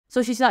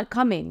So she's not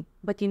coming.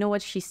 But you know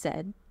what she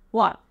said?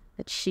 What?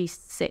 That she's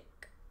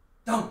sick.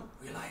 Don't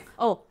real life.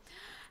 Oh.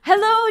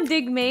 Hello,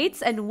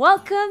 Digmates, and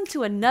welcome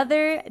to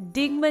another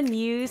Dygma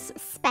News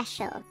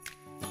special.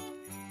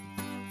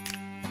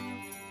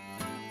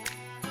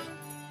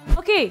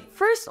 Okay,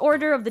 first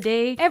order of the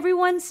day,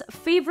 everyone's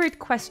favorite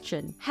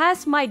question.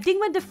 Has my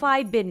Dygma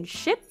Defy been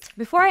shipped?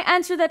 Before I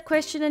answer that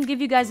question and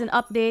give you guys an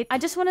update, I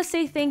just want to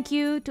say thank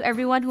you to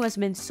everyone who has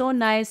been so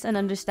nice and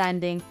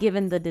understanding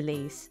given the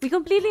delays. We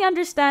completely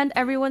understand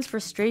everyone's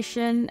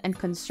frustration and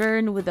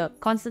concern with the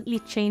constantly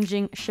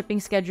changing shipping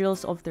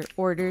schedules of their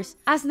orders.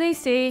 As they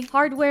say,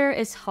 hardware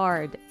is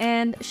hard,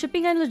 and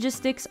shipping and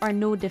logistics are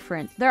no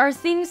different. There are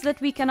things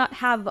that we cannot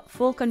have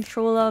full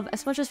control of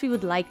as much as we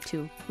would like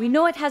to. We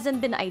know it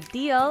hasn't been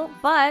ideal,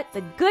 but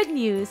the good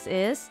news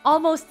is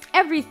almost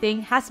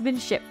everything has been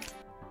shipped.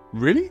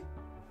 Really?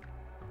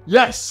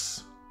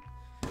 Yes!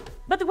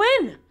 But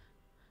when?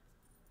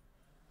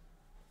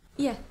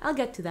 Yeah, I'll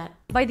get to that.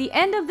 By the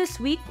end of this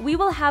week, we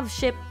will have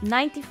shipped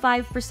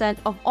 95%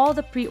 of all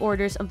the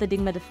pre-orders of the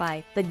Dygma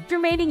Defy. The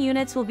remaining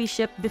units will be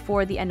shipped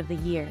before the end of the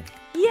year.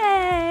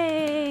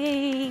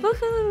 Yay!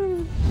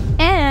 Woohoo!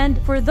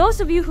 And for those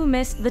of you who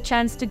missed the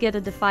chance to get a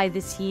Defy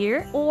this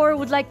year, or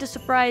would like to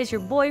surprise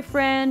your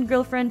boyfriend,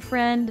 girlfriend,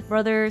 friend,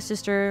 brother,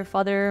 sister,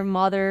 father,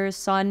 mother,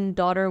 son,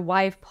 daughter,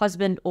 wife,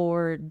 husband,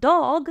 or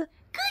dog,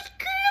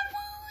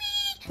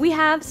 we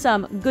have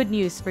some good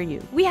news for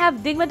you. We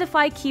have Dygma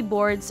Defy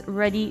keyboards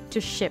ready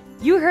to ship.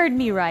 You heard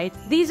me right.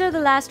 These are the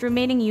last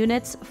remaining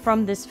units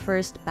from this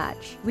first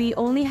batch. We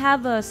only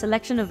have a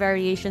selection of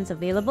variations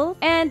available,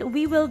 and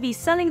we will be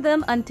selling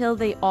them until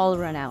they all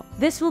run out.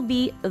 This will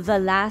be the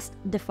last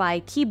Defy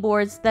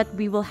keyboards that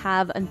we will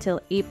have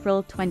until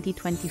April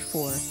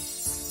 2024.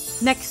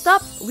 Next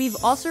up, we've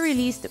also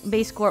released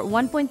Bazecor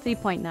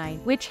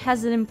 1.3.9, which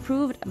has an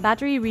improved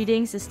battery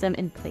reading system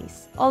in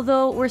place,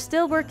 although we're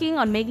still working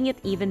on making it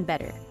even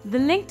better. The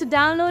link to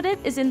download it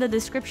is in the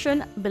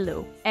description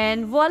below.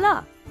 And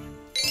voila!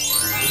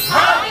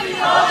 Happy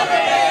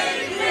holidays!